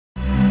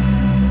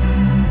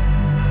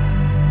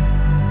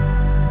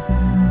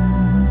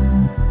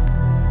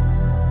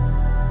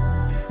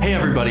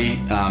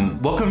everybody,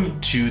 welcome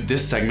to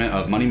this segment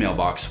of Money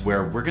Mailbox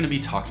where we're going to be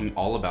talking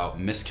all about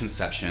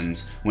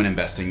misconceptions when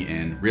investing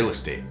in real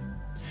estate.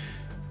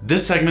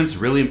 This segment's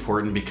really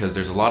important because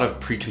there's a lot of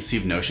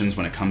preconceived notions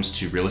when it comes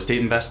to real estate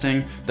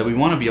investing that we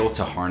want to be able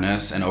to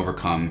harness and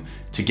overcome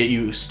to get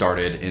you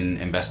started in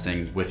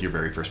investing with your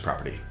very first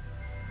property.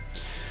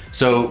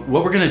 So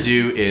what we're going to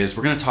do is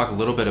we're going to talk a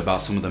little bit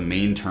about some of the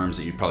main terms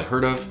that you've probably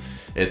heard of.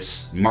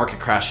 It's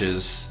market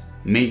crashes,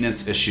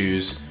 maintenance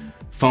issues,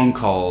 phone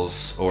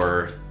calls,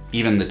 or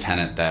even the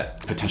tenant that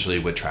potentially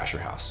would trash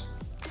your house.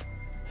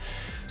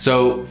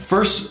 So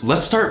first,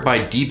 let's start by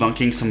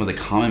debunking some of the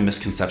common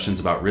misconceptions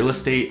about real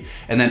estate,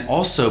 and then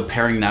also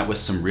pairing that with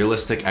some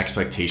realistic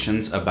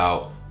expectations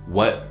about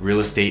what real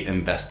estate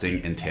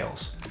investing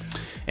entails.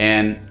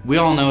 And we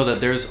all know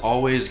that there's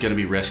always going to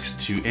be risks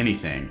to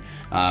anything.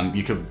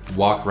 You could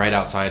walk right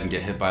outside and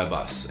get hit by a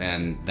bus,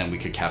 and then we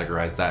could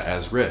categorize that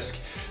as risk.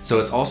 So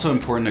it's also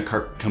important to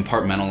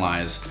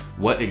compartmentalize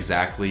what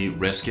exactly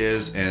risk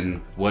is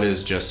and what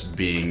is just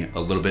being a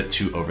little bit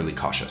too overly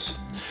cautious.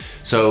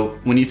 So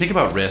when you think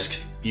about risk,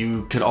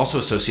 you could also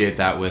associate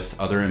that with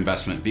other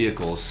investment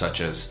vehicles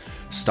such as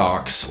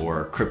stocks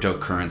or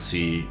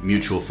cryptocurrency,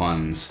 mutual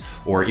funds,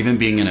 or even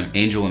being an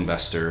angel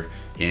investor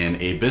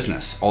in a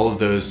business. All of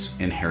those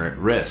inherit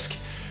risk.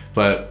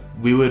 But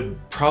we would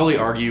probably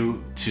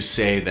argue to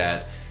say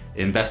that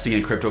investing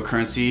in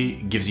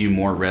cryptocurrency gives you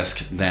more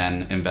risk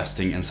than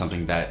investing in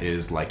something that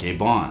is like a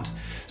bond.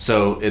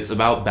 So it's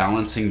about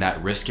balancing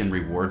that risk and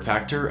reward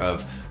factor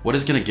of what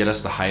is going to get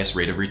us the highest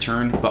rate of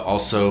return, but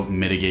also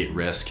mitigate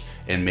risk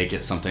and make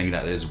it something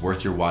that is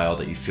worth your while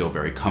that you feel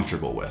very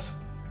comfortable with.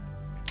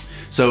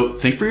 So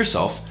think for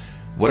yourself,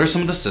 what are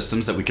some of the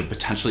systems that we could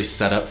potentially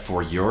set up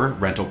for your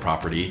rental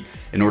property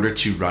in order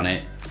to run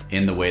it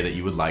in the way that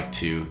you would like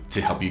to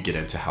help you get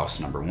into house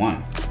number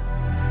one?